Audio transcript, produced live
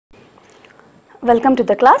Welcome to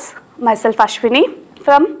the class. Myself Ashwini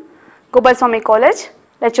from Gobalswamy College,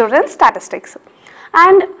 lecturer in statistics.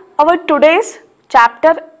 And our today's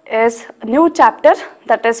chapter is a new chapter,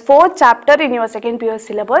 that is fourth chapter in your second PUC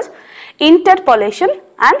syllabus, interpolation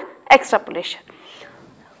and extrapolation.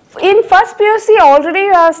 In first PUC already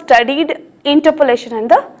you have studied interpolation and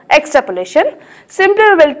the extrapolation. Simply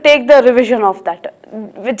we will take the revision of that.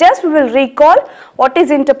 We will recall what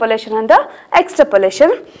is interpolation and the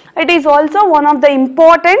extrapolation. It is also one of the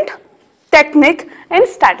important technique in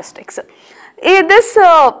statistics. In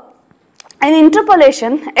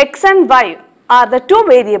interpolation, x and y are the two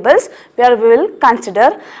variables where we will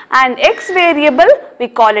consider, and x variable we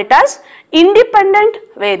call it as independent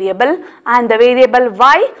variable and the variable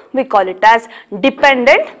y we call it as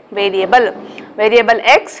dependent variable. Variable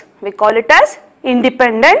x we call it as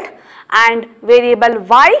independent and variable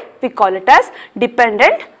y we call it as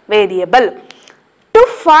dependent variable. To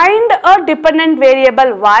find a dependent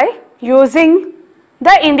variable y using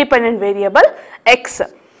the independent variable x,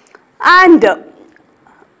 and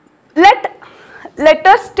let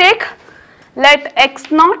us take, let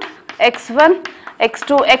x0, x1,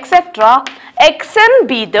 x2, etc. xn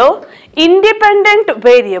be the independent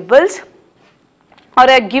variables or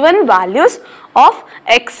a given values of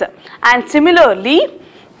x, and similarly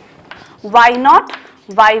y0,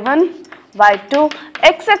 y1, y2,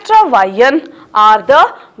 etc. yn are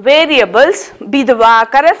the variables, be the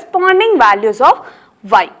corresponding values of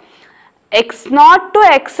y. x0 to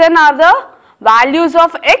xn are the values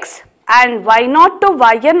of x and y0 to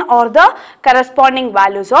yn are the corresponding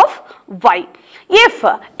values of y. If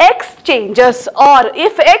x changes or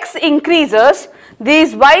if x increases,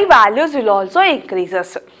 these y values will also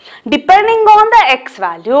increases. Depending on the x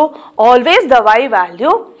value, always the y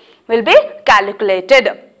value will be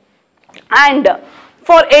calculated. And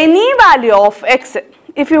for any value of x,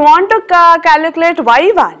 if you want to calculate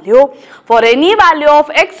y value for any value of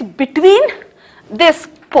x between this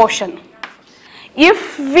portion,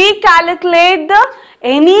 if we calculate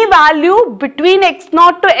any value between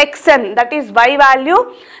x0 to xn, that is y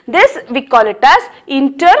value, this we call it as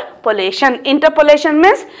interpolation. Interpolation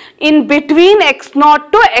means in between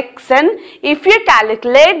x0 to xn, if you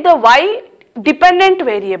calculate the y dependent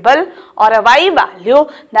variable or a y value,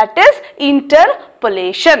 that is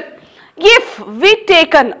interpolation. If we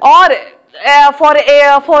taken or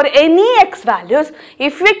for any x values,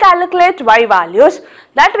 if we calculate y values,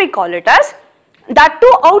 that we call it as, that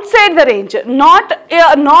too outside the range, not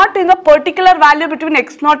in the particular value between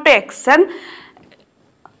x0 to xn,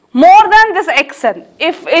 more than this xn.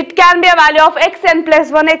 If it can be a value of xn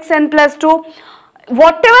plus 1, xn plus 2,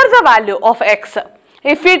 whatever the value of x,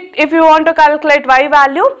 if you want to calculate y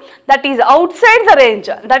value that is outside the range,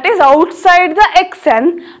 that is outside the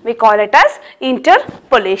xn, we call it as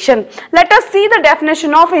interpolation. Let us see the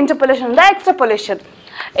definition of interpolation and the extrapolation.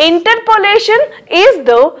 Interpolation is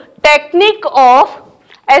the technique of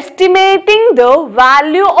estimating the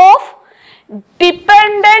value of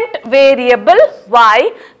dependent variable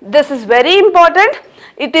y. This is very important.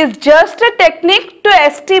 It is just a technique to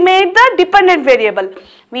estimate the dependent variable.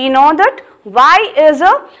 We know that y is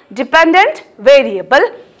a dependent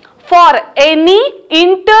variable for any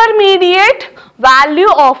intermediate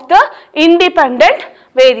value of the independent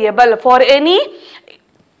variable. For any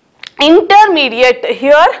intermediate,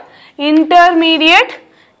 here intermediate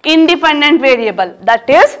independent variable, that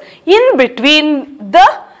is in between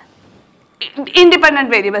the independent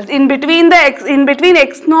variables, in between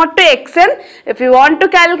x0 to xn, if you want to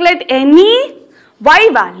calculate any y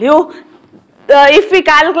value, if we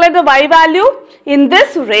calculate the y value in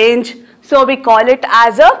this range, so we call it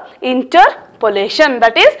as a interpolation.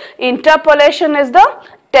 That is, interpolation is the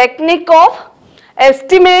technique of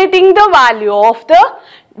estimating the value of the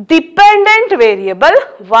dependent variable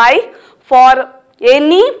y for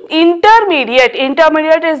any intermediate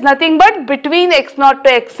is nothing but between x0 to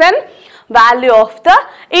xn value of the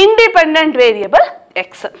independent variable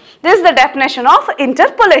x. This is the definition of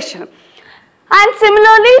interpolation. And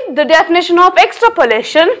similarly, the definition of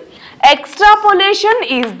extrapolation. Extrapolation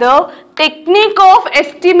is the technique of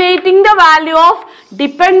estimating the value of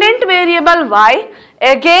dependent variable y.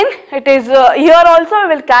 Again, it is here also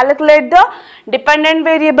we will calculate the dependent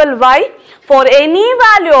variable y for any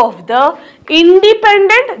value of the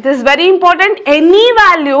independent, this is very important, any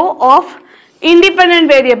value of independent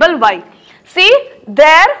variable y. See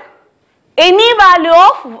there, any value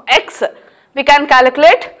of x we can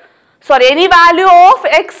calculate. any value of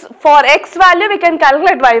x, for x value we can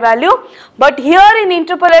calculate y value, but here in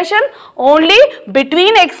interpolation only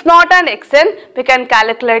between x0 and xn we can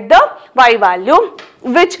calculate the y value,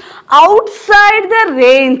 which outside the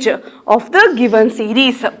range of the given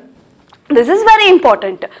series. This is very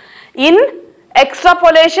important. In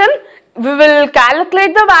extrapolation we will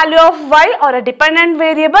calculate the value of y or a dependent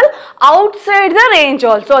variable outside the range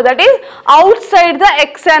also, that is outside the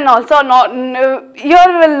xn also. Not here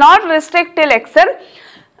we will not restrict till xn,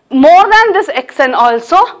 more than this xn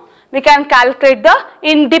also we can calculate the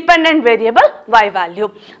independent variable y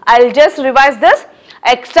value. I will just revise this.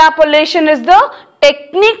 Extrapolation is the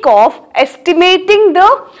technique of estimating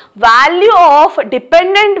the value of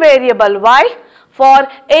dependent variable y for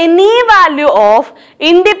any value of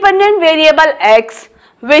independent variable x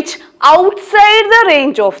which outside the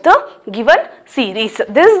range of the given series.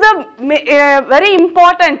 This is the very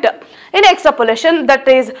important in extrapolation, that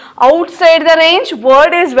is outside the range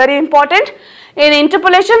word is very important. In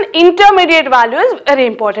interpolation, intermediate value is very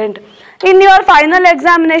important. In your final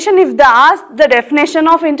examination, if they ask the definition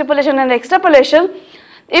of interpolation and extrapolation,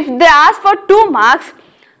 if they ask for 2 marks,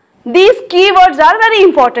 these keywords are very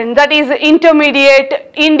important, that is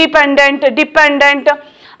intermediate, independent, dependent,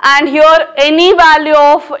 and here any value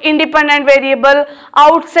of independent variable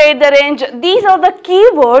outside the range. These are the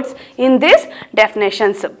keywords in these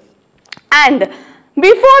definitions. And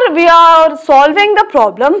before we are solving the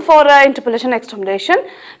problem for interpolation extrapolation,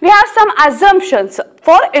 we have some assumptions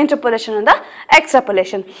for interpolation and the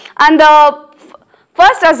extrapolation. And the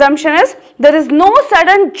first assumption is there is no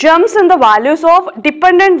sudden jumps in the values of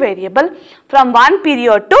dependent variable from one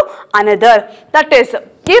period to another. That is,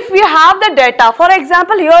 if we have the data, for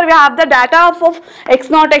example here we have the data of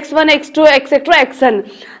x0, x1, x2, etc, xn.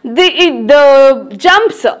 The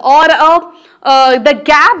jumps or the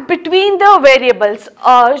gap between the variables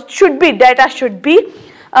should be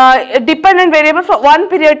dependent variable from one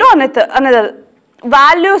period to another.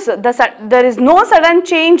 Values, there is no sudden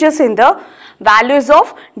changes in the values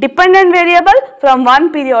of dependent variable from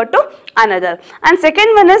one period to another. And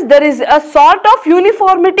second one is there is a sort of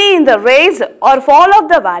uniformity in the rise or fall of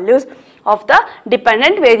the values of the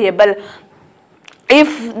dependent variable.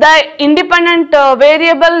 If the independent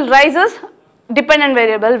variable rises, dependent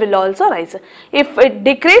variable will also rise. If it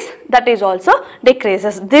decreases, that is also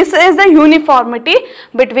decreases. This is the uniformity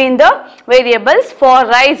between the variables for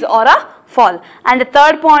rise or a fall. And the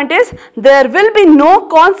third point is there will be no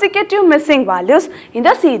consecutive missing values in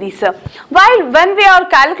the series. While when we are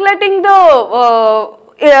calculating the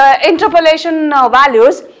interpolation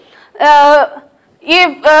values,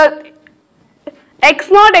 if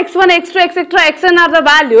x0, x1, x2, etc, xn are the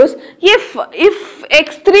values, if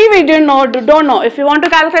x3 we don't know, if you want to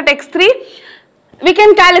calculate x3, we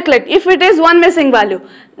can calculate if it is one missing value.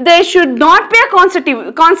 They should not be a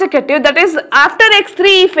consecutive, that is after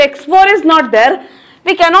x3 if x4 is not there,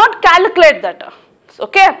 we cannot calculate that.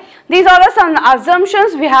 Okay, these are the some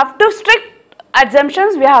assumptions we have to, strict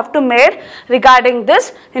assumptions we have to make regarding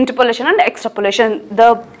this interpolation and extrapolation.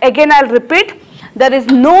 Again I will repeat, there is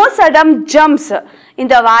no sudden jumps in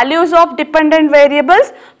the values of dependent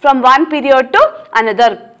variables from one period to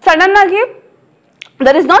another.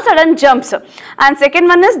 There is no sudden jumps. And second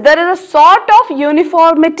one is there is a sort of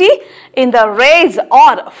uniformity in the rise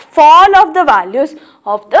or fall of the values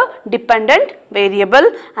of the dependent variable.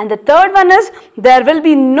 And the third one is there will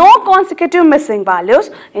be no consecutive missing values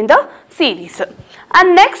in the series.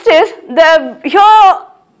 And next is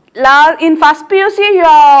in first PUC you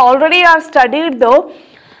already have studied the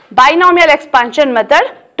binomial expansion method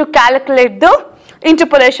to calculate the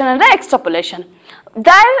interpolation and the extrapolation.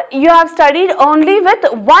 There you have studied only with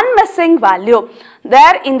one missing value.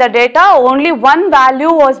 There in the data only one value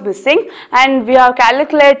was missing and we have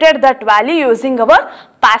calculated that value using our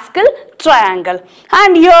Pascal triangle.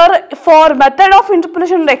 And here for method of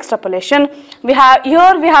interpolation and extrapolation, we have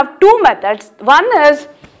two methods. One is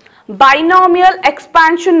binomial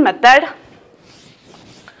expansion method.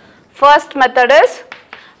 First method is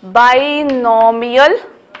binomial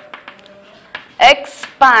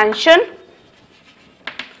expansion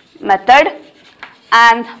method,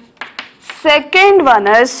 and second one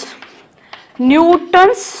is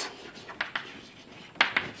Newton's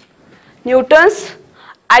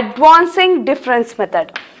advancing difference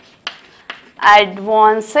method.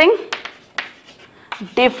 Advancing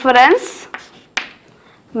difference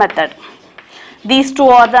method. These two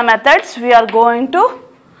are the methods we are going to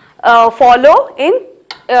follow in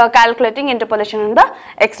calculating interpolation and the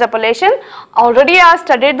extrapolation. Already I have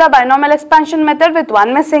studied the binomial expansion method with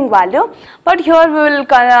one missing value, but here we will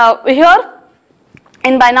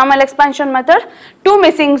In binomial expansion method, two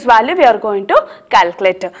missing value we are going to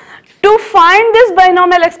calculate. To find this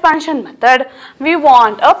binomial expansion method, we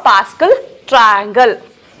want a Pascal triangle.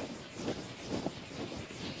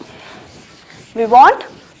 We want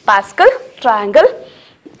Pascal triangle.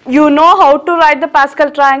 You know how to write the Pascal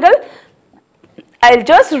triangle. I'll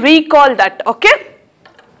just recall that, okay?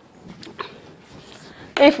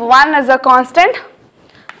 If 1 is a constant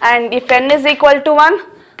and if n is equal to 1,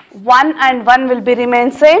 1 and 1 will be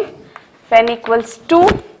remain same. If n equals 2,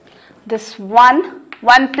 this 1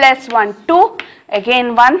 plus 1, 2,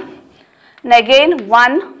 again 1, and again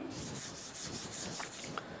 1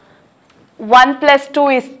 plus 2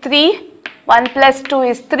 is 3, 1 plus 2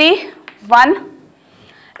 is 3, 1,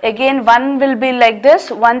 again 1 will be like this,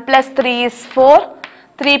 1 plus 3 is 4,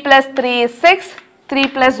 3 plus 3 is 6, 3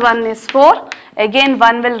 plus 1 is 4, again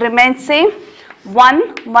 1 will remain same,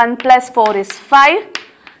 1 plus 4 is 5,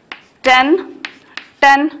 10,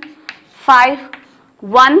 5,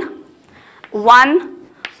 1,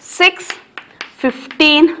 6,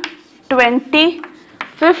 15, 20,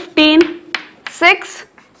 15, 6,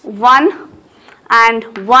 1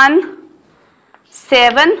 and 1,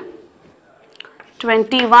 7,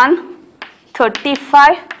 21,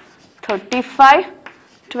 35,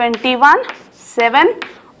 21, 7,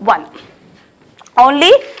 1.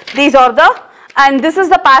 Only these are the, and this is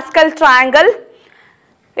the Pascal triangle.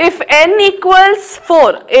 If n equals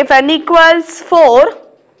 4,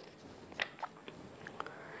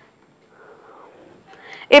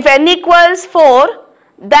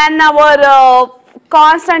 then our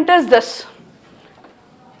constant is this.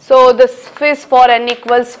 So this is for n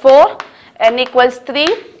equals 4, n equals 3,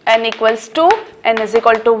 n equals 2, n is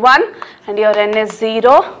equal to 1, and here n is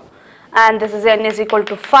 0, and this is n is equal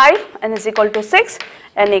to 5, n is equal to 6,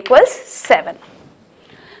 n equals 7.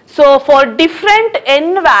 So for different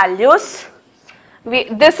n values,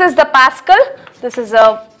 this is the Pascal, this is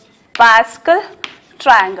a Pascal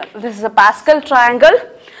triangle, this is a Pascal triangle,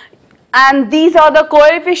 and these are the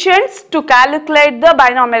coefficients to calculate the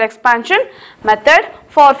binomial expansion method.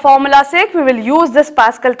 For formula sake, we will use this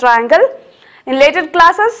Pascal triangle. In later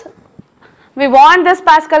classes, we want this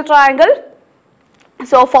Pascal triangle,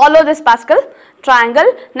 so follow this Pascal triangle.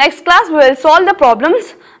 Next class, we will solve the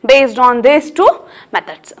problems based on these two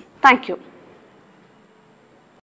methods. Thank you.